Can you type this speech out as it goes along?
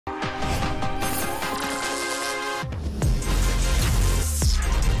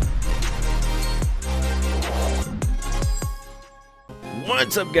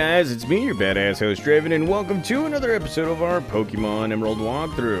What's up, guys? It's me, your badass host, Draven, and welcome to another episode of our Pokemon Emerald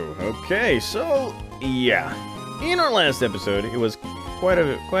walkthrough. Okay, so, yeah. In our last episode, it was quite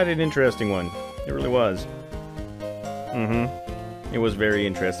an interesting one. It really was. It was very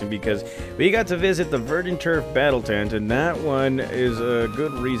interesting because we got to visit the Verdant Turf Battle Tent, and that one is a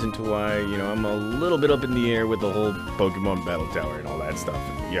good reason to why, you know, I'm a little bit up in the air with the whole Pokemon Battle Tower and all that stuff.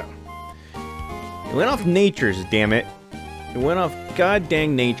 Yeah. It went off Nature's, damn it. It went off god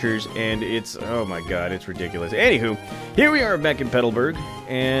dang Nature's, and it's, oh my god, it's ridiculous. Anywho, here we are back in Petalburg,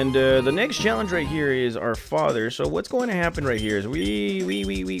 and the next challenge right here is our father. So what's going to happen right here is we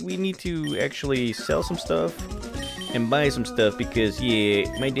need to actually sell some stuff and buy some stuff because, yeah,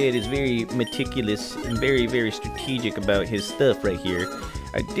 my dad is very meticulous and very strategic about his stuff right here.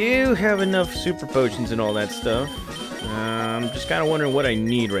 I do have enough super potions and all that stuff. I'm just kind of wondering what I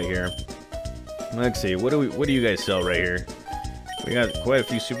need right here. Let's see, what do you guys sell right here? We got quite a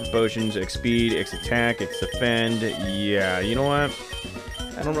few super potions, X speed, X attack, X defend. Yeah, you know what?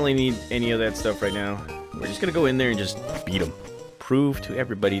 I don't really need any of that stuff right now. We're just gonna go in there and just beat him. Prove to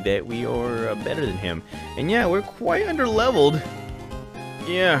everybody that we are better than him. And yeah, we're quite underleveled.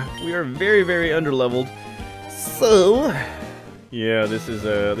 Yeah, we are very underleveled. So, yeah, this is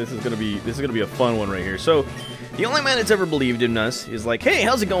gonna be a fun one right here. So, the only man that's ever believed in us is like, hey,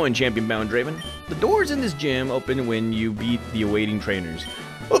 how's it going, Champion Bound Draven? The doors in this gym open when you beat the awaiting trainers.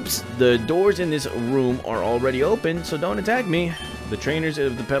 Oops, the doors in this room are already open, so don't attack me. The trainers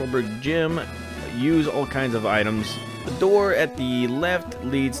of the Petalburg gym use all kinds of items. The door at the left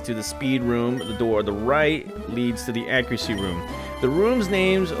leads to the speed room. The door on the right leads to the accuracy room. The room's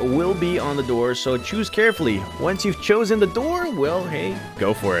names will be on the door, so choose carefully. Once you've chosen the door, well, hey,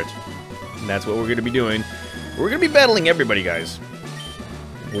 go for it. And that's what we're going to be doing. We're going to be battling everybody, guys.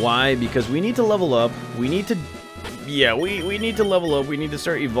 Why? Because we need to level up. We need to... Yeah, we need to level up. We need to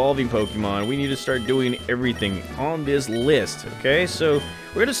start evolving Pokemon. We need to start doing everything on this list, okay? So,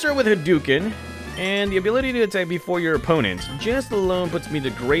 we're going to start with Hadouken. And the ability to attack before your opponent. Just alone puts me to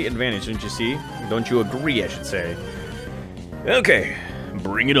great advantage, don't you see? Don't you agree, I should say. Okay,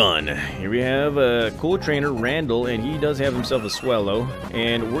 bring it on. Here we have a cool trainer, Randall, and he does have himself a Swellow.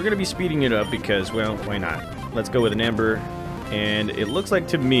 And we're going to be speeding it up because, well, why not? Let's go with an Ember. And it looks like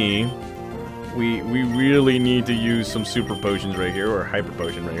to me, we really need to use some Super Potions right here, or Hyper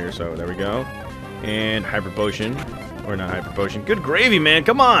Potion right here. So there we go. And Hyper Potion, or not Hyper Potion. Good gravy, man,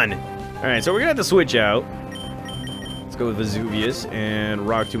 come on! Alright, so we're gonna have to switch out. Let's go with Vesuvius and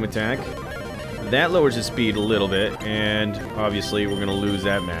Rock Tomb Attack. That lowers his speed a little bit, and obviously we're gonna lose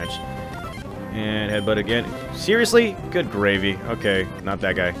that match. And Headbutt again. Seriously? Good gravy. Okay, not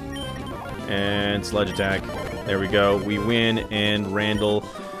that guy. And Sludge Attack. There we go. We win, and Randall.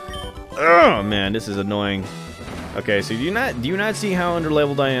 Oh man, this is annoying. Okay, so do you not see how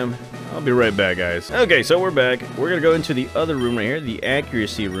underleveled I am? I'll be right back, guys. Okay, so we're back. We're gonna go into the other room right here, the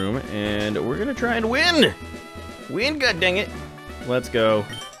accuracy room, and we're gonna try and win! Win, god dang it! Let's go.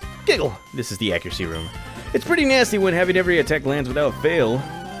 Giggle! This is the accuracy room. It's pretty nasty when having every attack lands without fail.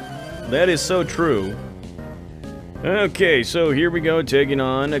 That is so true. Okay, so here we go, taking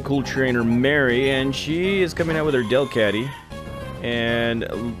on a cool trainer, Mary, and she is coming out with her Delcatty. And,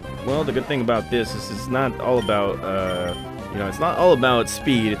 well, the good thing about this is it's not all about, you know, it's not all about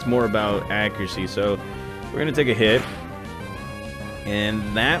speed, it's more about accuracy. So, we're going to take a hit. And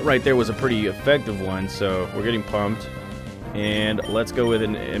that right there was a pretty effective one, so we're getting pumped. And let's go with a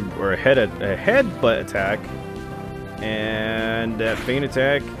headbutt attack. And that feint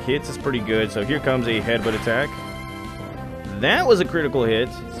attack hits us pretty good, so here comes a headbutt attack. That was a critical hit.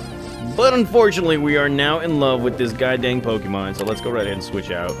 But unfortunately, we are now in love with this goddamn Pokemon, so let's go right ahead and switch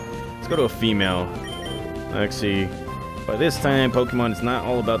out. Let's go to a female. Let's see. By this time, Pokemon is not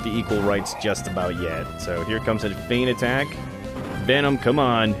all about the equal rights just about yet. So here comes a feint attack. Venom, come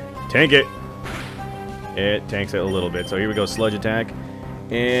on. Tank it. It tanks it a little bit. So here we go, Sludge Attack.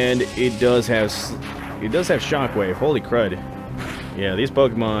 And it does have Shockwave. Holy crud. Yeah, these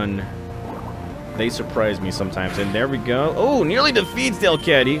Pokemon, they surprise me sometimes. And there we go. Oh, nearly defeats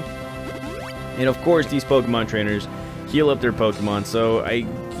Delcatty. And of course, these Pokemon trainers heal up their Pokemon. So I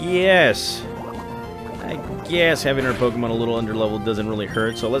guess having our Pokemon a little underleveled doesn't really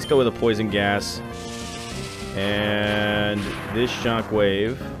hurt. So let's go with a Poison Gas. And this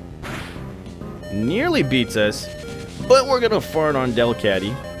Shockwave nearly beats us. But we're going to fart on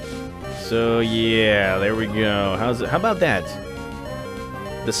Delcatty. So yeah, there we go. How about that?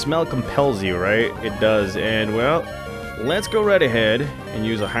 The smell compels you, right? It does. And, well, let's go right ahead and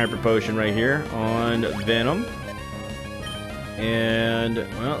use a Hyper Potion right here on Venom. And,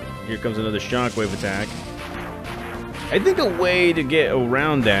 well, here comes another Shockwave attack. I think a way to get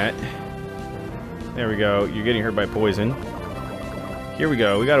around that... There we go. You're getting hurt by poison. Here we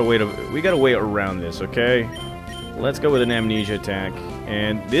go. We got a way around this, okay? Let's go with an amnesia attack.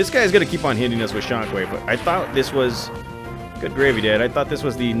 And this guy's going to keep on hitting us with shockwave. But I thought this was... Good gravy, Dad. I thought this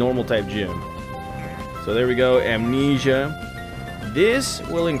was the normal type gym. So there we go. Amnesia. This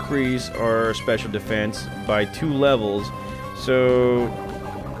will increase our special defense by 2 levels. So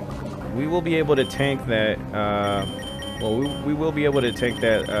we will be able to tank that... well, we will be able to tank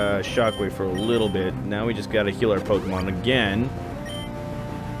that shockwave for a little bit. Now we just got to heal our Pokemon again.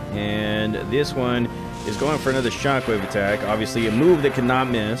 And this one is going for another shockwave attack. Obviously, a move that cannot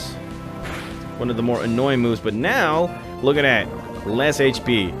miss. One of the more annoying moves. But now, look at that. Less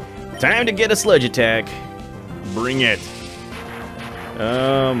HP. Time to get a sludge attack. Bring it.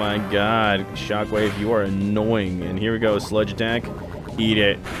 Oh my god. Shockwave, you are annoying. And here we go. Sludge attack. Eat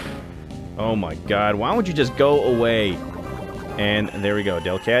it. Oh my god. Why don't you just go away? And there we go.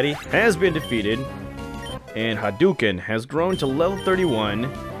 Delcatty has been defeated. And Hadouken has grown to level 31.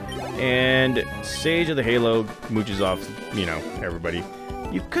 And Sage of the Halo mooches off, you know, everybody.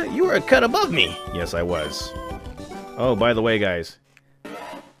 You were a cut above me. Yes, I was. Oh, by the way, guys.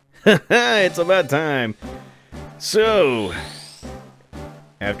 It's about time. So,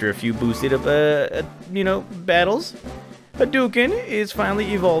 after a few boosted up, you know, battles, Hadouken is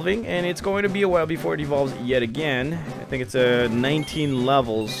finally evolving, and it's going to be a while before it evolves yet again. I think it's 19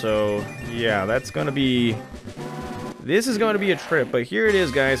 levels, so yeah, that's going to be... This is going to be a trip, but here it is,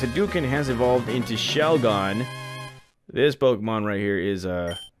 guys. Hadouken has evolved into Shelgon. This Pokemon right here is,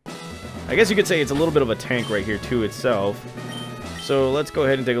 I guess you could say it's a little bit of a tank right here to itself. So let's go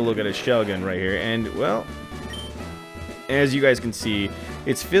ahead and take a look at a Shelgon right here. And, well, as you guys can see,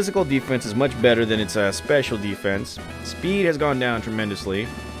 its physical defense is much better than its special defense. Speed has gone down tremendously.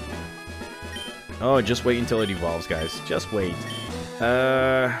 Oh, just wait until it evolves, guys. Just wait.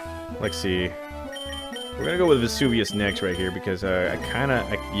 Let's see. We're going to go with Vesuvius next right here because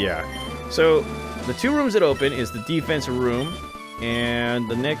yeah. So, the 2 rooms that open is the defense room, and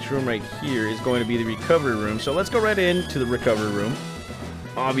the next room right here is going to be the recovery room. So let's go right into the recovery room.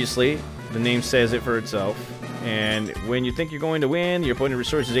 Obviously, the name says it for itself. And when you think you're going to win, your opponent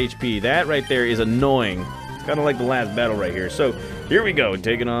resources HP. That right there is annoying. It's kind of like the last battle right here. So, here we go.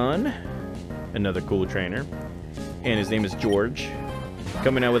 Taking on another cool trainer. And his name is George.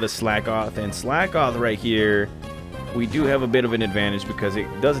 Coming out with a Slackoth. And Slackoth right here, we do have a bit of an advantage because it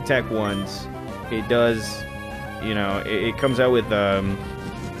does attack once. It does, you know, it comes out with,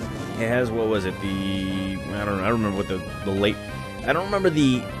 it has, what was it, I don't remember what I don't remember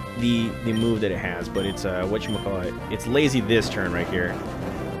the move that it has, but it's, whatchamacallit, it's lazy this turn right here.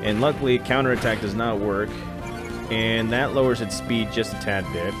 And luckily, counterattack does not work. And that lowers its speed just a tad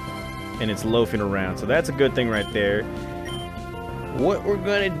bit. And it's loafing around, so that's a good thing right there. What we're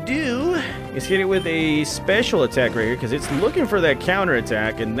gonna do is hit it with a special attack right here, because it's looking for that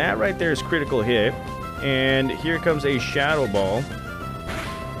counterattack, and that right there is critical hit. And here comes a Shadow Ball.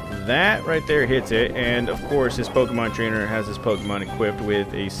 That right there hits it, and of course this Pokemon trainer has this Pokemon equipped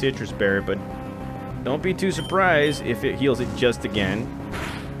with a Citrus Berry, but don't be too surprised if it heals it just again.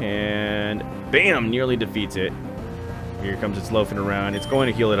 And bam! Nearly defeats it. Here comes its loafing around. It's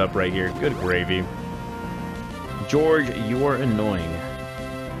going to heal it up right here. Good gravy. George, you are annoying.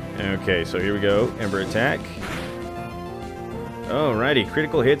 Okay, so here we go. Ember attack. Alrighty,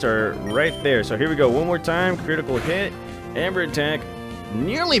 critical hits are right there. So here we go. One more time. Critical hit. Ember attack.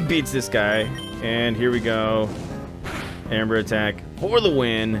 Nearly beats this guy. And here we go. Ember attack for the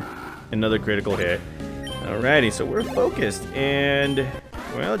win. Another critical hit. Alrighty, so we're focused. And,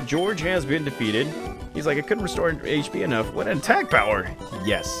 well, George has been defeated. He's like, I couldn't restore HP enough. What an attack power.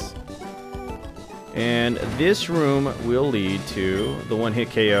 Yes. And this room will lead to the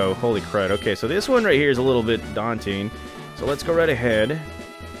one-hit KO. Holy crud. Okay, so this one right here is a little bit daunting. So let's go right ahead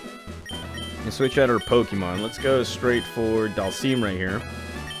and switch out our Pokemon. Let's go straight for Dhalsim right here.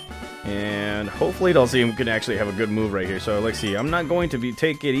 And hopefully Dhalsim can actually have a good move right here. So let's see. I'm not going to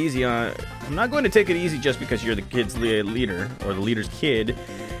take it easy just because you're the kid's leader, or the leader's kid.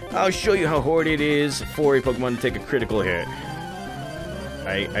 I'll show you how hard it is for a Pokemon to take a critical hit.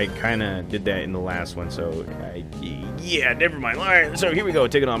 I kind of did that in the last one, so yeah, never mind. All right, so here we go,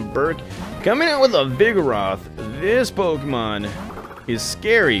 taking on Burke. Coming out with a Vigoroth. This Pokemon is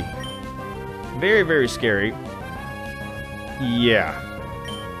scary. Very, very scary. Yeah.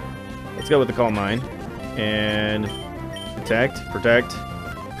 Let's go with the Calm Mind. And protect,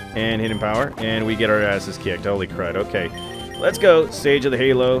 and Hidden Power. And we get our asses kicked. Holy crud. Okay. Let's go. Sage of the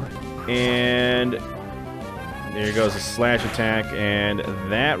Halo. And There goes a slash attack, and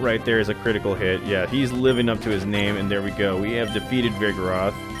that right there is a critical hit. Yeah, he's living up to his name, and there we go. We have defeated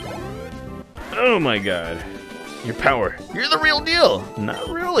Vigoroth. Oh my god. Your power. You're the real deal. Not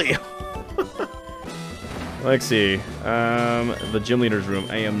really. Let's see. The gym leader's room.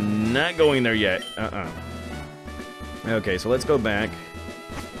 I am not going there yet. Okay, so let's go back.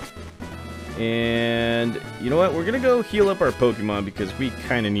 And you know what? We're going to go heal up our Pokemon because we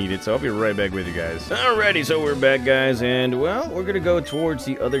kind of need it. So I'll be right back with you guys. Alrighty, so we're back, guys. And, well, we're going to go towards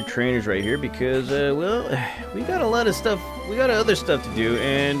the other trainers right here because, well, we got a lot of stuff. We got other stuff to do.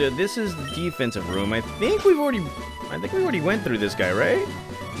 And this is the defensive room. I think we already went through this guy, right?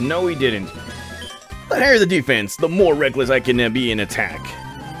 No, we didn't. The higher the defense, the more reckless I can be in attack.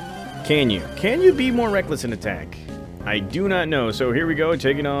 Can you? Can you be more reckless in attack? I do not know. So here we go,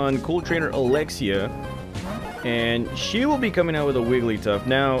 taking on Cool Trainer Alexia. And she will be coming out with a Wigglytuff.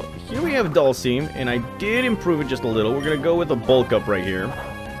 Now, here we have Dulcim, and I did improve it just a little. We're going to go with a Bulk Up right here.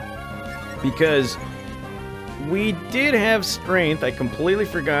 Because we did have Strength. I completely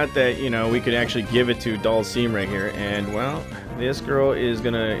forgot that, you know, we could actually give it to Dulcim right here. And, well, this girl is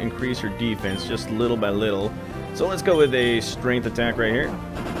going to increase her defense just little by little. So let's go with a Strength attack right here.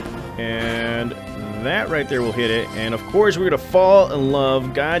 And that right there will hit it. And of course we're gonna fall in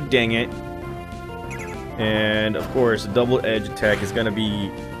love. God dang it. And of course double edge attack is gonna be,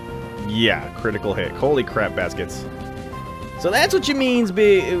 yeah, critical hit. Holy crap baskets. So that's what you means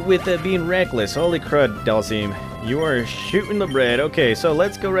with being reckless. Holy crud, Dulcim. You are shooting the bread. Okay, so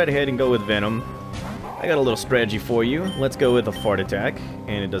let's go right ahead and go with Venom. I got a little strategy for you. Let's go with a Fart attack.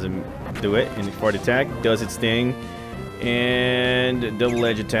 And it doesn't do it. And the Fart attack does its thing. And double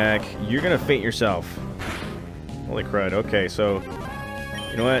edge attack. You're gonna faint yourself. Holy crud. Okay, so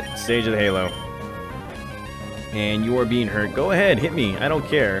you know what? Stage of the Halo. And you are being hurt. Go ahead, hit me. I don't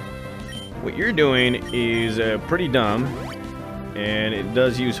care. What you're doing is pretty dumb. And it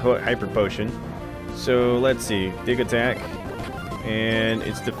does use Hyper Potion. So let's see. Dig attack. And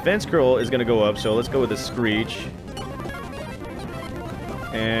its defense curl is gonna go up. So let's go with a Screech.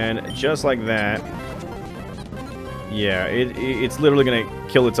 And just like that. Yeah, it's literally going to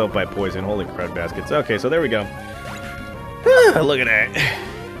kill itself by poison. Holy crud baskets. Okay, so there we go. Look at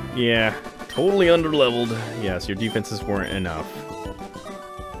that. Yeah, totally underleveled. Yes, your defenses weren't enough.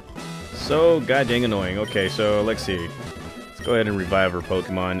 So, god dang annoying. Okay, so let's see. Let's go ahead and revive our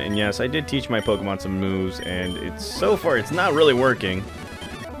Pokemon. And yes, I did teach my Pokemon some moves, and so far it's not really working.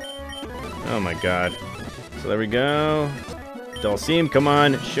 Oh my god. So there we go. Dulcim, come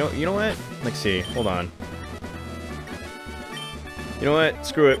on. Show. You know what? Let's see. Hold on. You know what?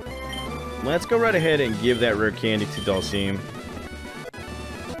 Screw it. Let's go right ahead and give that rare candy to Dulcim.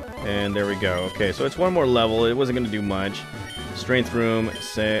 And there we go. Okay, so it's one more level. It wasn't going to do much. Strength room.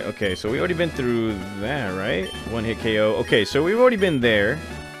 Say, okay, so we already been through that, right? One hit KO. Okay, so we've already been there.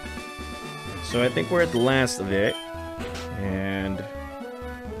 So I think we're at the last of it. And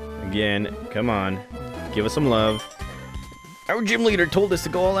again, come on. Give us some love. Our gym leader told us to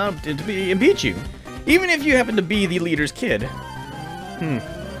go all out and beat you. Even if you happen to be the leader's kid.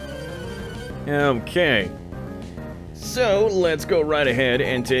 Okay. So, let's go right ahead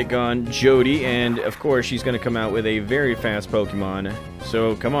and take on Jody, and of course she's going to come out with a very fast Pokemon.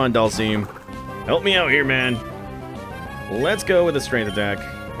 So, come on, Dulcim. Help me out here, man. Let's go with a Strength attack.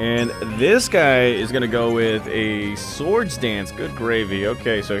 And this guy is going to go with a Swords Dance. Good gravy.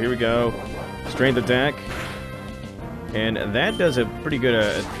 Okay, so here we go. Strength attack. And that does a pretty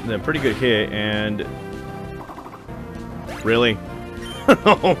good hit, and... Really?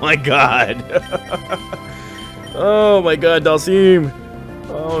 Oh my god. Oh my god, Dulcim.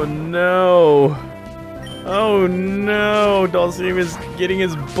 Oh no. Oh no. Dulcim is getting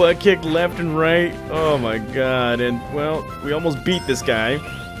his butt kicked left and right. Oh my god. And, well, we almost beat this guy.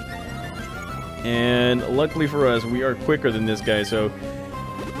 And luckily for us, we are quicker than this guy, so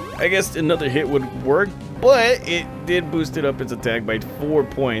I guess another hit would work. But it did boost it up its attack by 4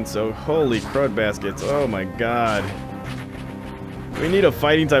 points, so holy crud baskets. Oh my god. We need a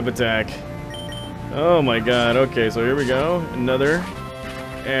fighting type attack. Oh my god. Okay, so here we go. Another.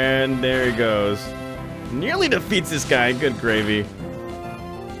 And there he goes. Nearly defeats this guy. Good gravy.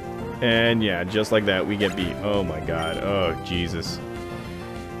 And yeah, just like that, we get beat. Oh my god. Oh, Jesus.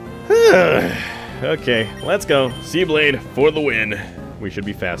 Okay, let's go. Sea-Blade for the win. We should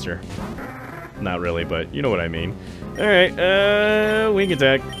be faster. Not really, but you know what I mean. Alright, wing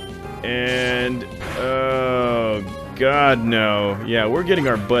attack. And, oh, god, no. Yeah, we're getting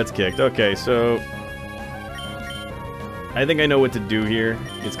our butts kicked. Okay, so I think I know what to do here.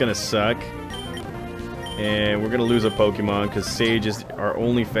 It's gonna suck. And we're gonna lose a Pokemon, because Sage is our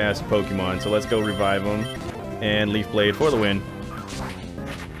only fast Pokemon. So let's go revive him. And Leaf Blade for the win.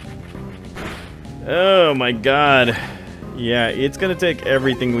 Oh my god. Yeah, it's gonna take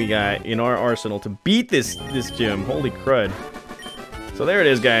everything we got in our arsenal to beat this gym. Holy crud. So there it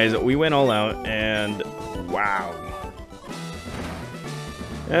is, guys. We went all out, and wow.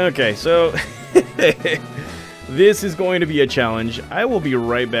 Okay, so this is going to be a challenge. I will be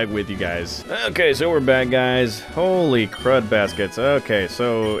right back with you guys. Okay, so we're back, guys. Holy crud baskets. Okay,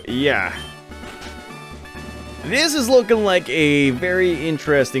 so yeah. This is looking like a very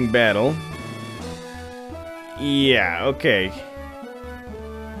interesting battle. Yeah, okay.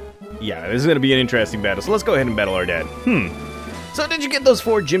 Yeah, this is going to be an interesting battle. So let's go ahead and battle our dad. So did you get those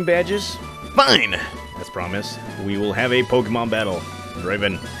 4 gym badges? Fine! As promised, we will have a Pokemon battle.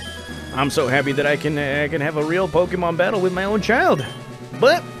 Draven. I'm so happy that I can have a real Pokemon battle with my own child.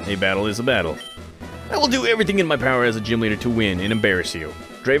 But a battle is a battle. I will do everything in my power as a gym leader to win and embarrass you.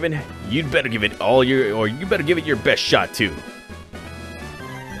 Draven, you'd better give it you better give it your best shot too.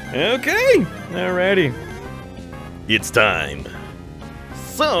 Okay, alrighty. It's time.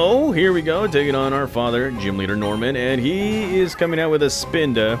 So, here we go, taking on our father, Gym Leader Norman, and he is coming out with a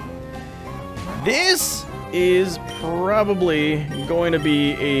Spinda. This is probably going to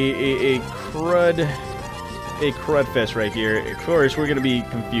be a crud fest right here. Of course, we're going to be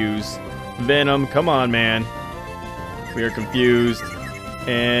confused. Venom, come on, man. We are confused.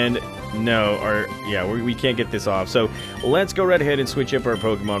 And no, we can't get this off. So let's go right ahead and switch up our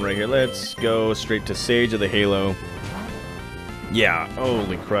Pokemon right here. Let's go straight to Sage of the Halo. Yeah,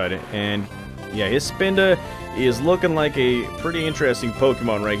 holy crud. And yeah, his Spinda is looking like a pretty interesting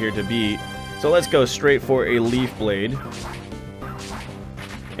Pokemon right here to beat. So let's go straight for a Leaf Blade.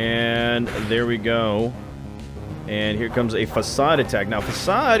 And there we go. And here comes a Facade attack. Now,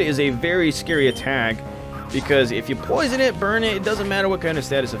 Facade is a very scary attack because if you poison it, burn it, it doesn't matter what kind of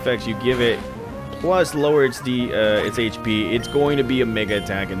status effects you give it, plus lower its HP, it's going to be a mega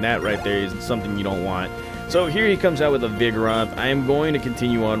attack, and that right there is something you don't want. So here he comes out with a Vigoroth. I am going to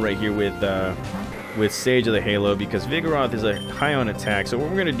continue on right here with Sage of the Halo because Vigoroth is a high on attack. So what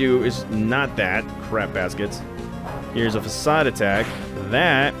we're going to do is not that. Crap baskets. Here's a Facade attack.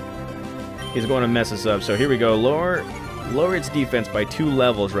 That is going to mess us up. So here we go. Lower its defense by 2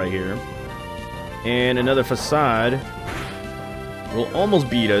 levels right here. And another Facade will almost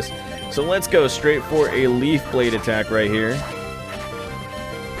beat us. So let's go straight for a Leaf Blade attack right here.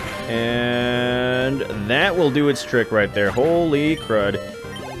 And that will do its trick right there. Holy crud.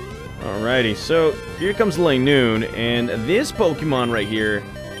 Alrighty, so here comes Linoon, and this Pokemon right here,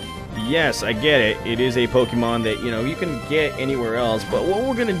 yes, I get it. It is a Pokemon that, you can get anywhere else, but what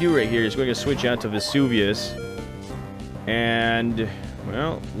we're going to do right here is we're going to switch out to Vesuvius. And,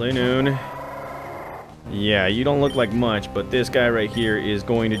 well, Linoon, yeah, you don't look like much, but this guy right here is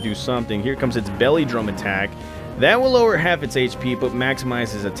going to do something. Here comes its Belly Drum attack. That will lower half its HP, but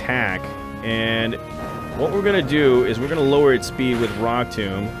maximizes attack. And what we're going to do is we're going to lower its speed with Rock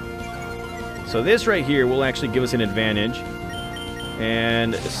Tomb. So this right here will actually give us an advantage.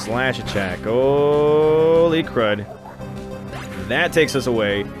 And Slash attack. Holy crud. That takes us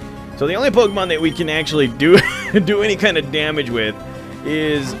away. So the only Pokemon that we can actually do any kind of damage with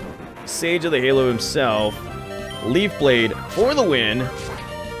is Sage of the Halo himself. Leaf Blade for the win.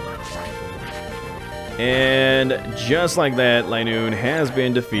 And just like that, Linoon has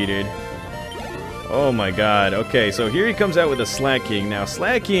been defeated. Oh my god. Okay, so here he comes out with a Slaking. Now,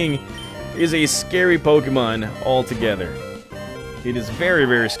 Slaking is a scary Pokemon altogether. It is very,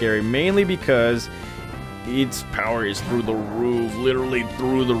 very scary, mainly because its power is through the roof, literally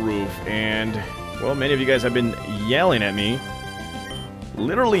through the roof. And, well, many of you guys have been yelling at me.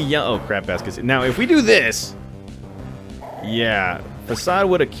 Literally oh, crap baskets. Now, if we do this, yeah, Facade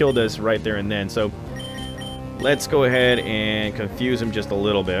would have killed us right there and then. So, let's go ahead and confuse him just a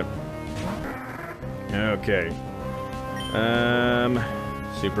little bit. Okay.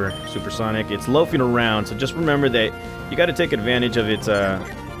 Supersonic. It's loafing around, so just remember that you got to take advantage of its,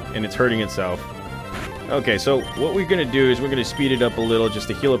 and it's hurting itself. Okay, so what we're going to do is we're going to speed it up a little just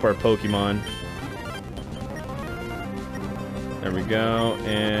to heal up our Pokemon. There we go,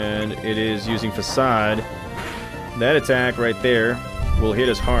 and it is using Facade. That attack right there will hit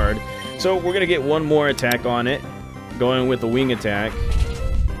us hard. So we're going to get one more attack on it, going with the Wing attack.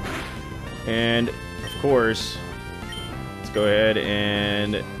 And, of course, go ahead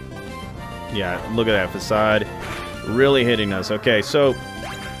and yeah, look at that Facade really hitting us. Okay, so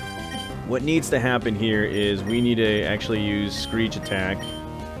what needs to happen here is we need to actually use Screech attack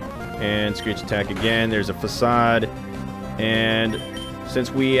and Screech attack again. There's a Facade, and since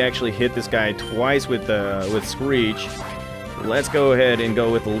we actually hit this guy twice with Screech, let's go ahead and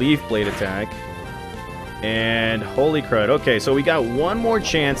go with the Leaf Blade attack. And holy crud. Okay, so we got one more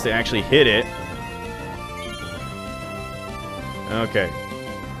chance to actually hit it. Okay.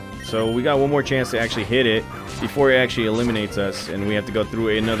 So we got one more chance to actually hit it before it actually eliminates us, and we have to go through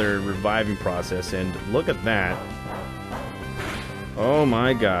another reviving process. And look at that. Oh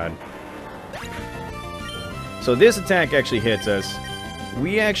my god. So this attack actually hits us.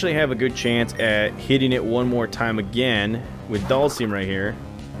 We actually have a good chance at hitting it one more time again with Dhalsim right here.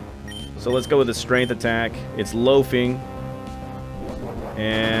 So let's go with the strength attack. It's loafing.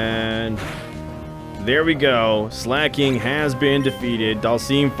 And there we go. Slacking has been defeated.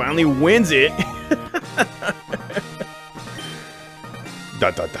 Dhalsim finally wins it.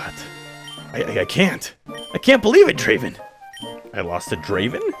 Dot dot dot. I can't. I can't believe it, Draven. I lost to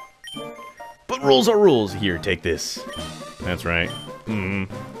Draven? But rules are rules. Here, take this. That's right.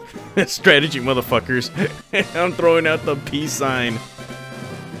 Strategy, motherfuckers. I'm throwing out the peace sign.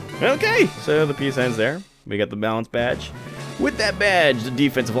 Okay, so the peace sign's there. We got the balance badge. With that badge, the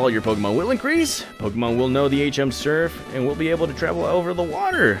defense of all your Pokemon will increase. Pokemon will know the HM Surf and will be able to travel over the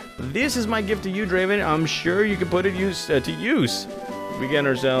water. This is my gift to you, Draven. I'm sure you can put it to use. We get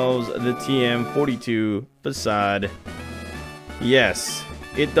ourselves the TM42 Facade. Yes,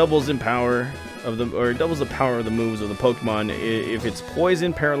 it doubles in power of doubles the power of the moves of the Pokemon. If it's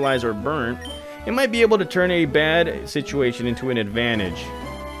poisoned, paralyzed, or burnt, it might be able to turn a bad situation into an advantage.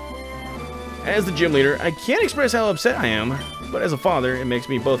 As the gym leader, I can't express how upset I am, but as a father, it makes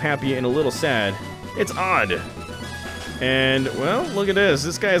me both happy and a little sad. It's odd. And, well, look at this.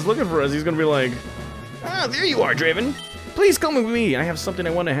 This guy is looking for us. He's gonna be like, ah, there you are, Draven. Please come with me. I have something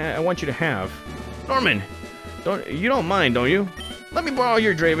I want you to have. Norman, you don't mind, don't you? Let me borrow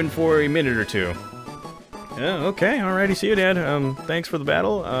your Draven for a minute or two. Okay, alrighty, see you, Dad. Thanks for the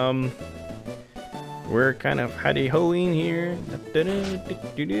battle. We're kind of hidey-hoing here.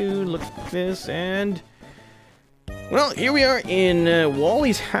 Look at this, and... well, here we are in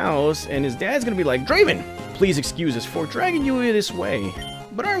Wally's house, and his dad's gonna be like, Draven, please excuse us for dragging you this way.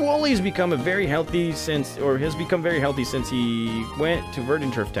 But our Wally's become very healthy since he went to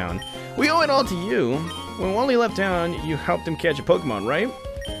Verdant Town. We owe it all to you. When Wally left town, you helped him catch a Pokemon, right?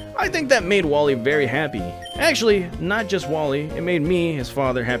 I think that made Wally very happy. Actually, not just Wally, it made me, his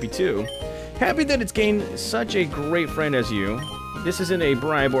father, happy too. Happy that it's gained such a great friend as you. This isn't a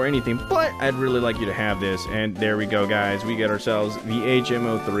bribe or anything, but I'd really like you to have this. And there we go, guys. We get ourselves the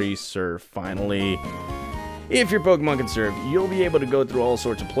HM03 Surf, finally. If your Pokemon can surf, you'll be able to go through all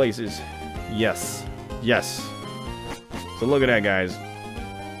sorts of places. Yes. Yes. So look at that, guys.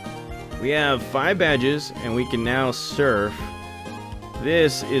 We have 5 badges, and we can now surf.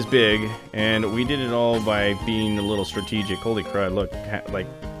 This is big, and we did it all by being a little strategic. Holy crud, look, like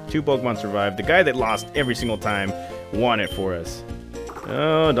 2 Pokemon survived. The guy that lost every single time won it for us.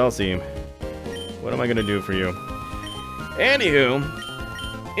 Oh, Dhalsim. What am I gonna do for you?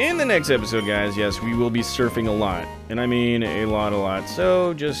 Anywho, in the next episode, guys, yes, we will be surfing a lot. And I mean a lot.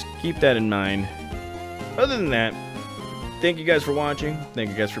 So just keep that in mind. Other than that, thank you guys for watching. Thank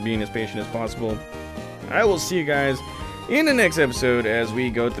you guys for being as patient as possible. I will see you guys in the next episode as we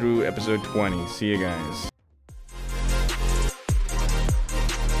go through episode 20. See you guys.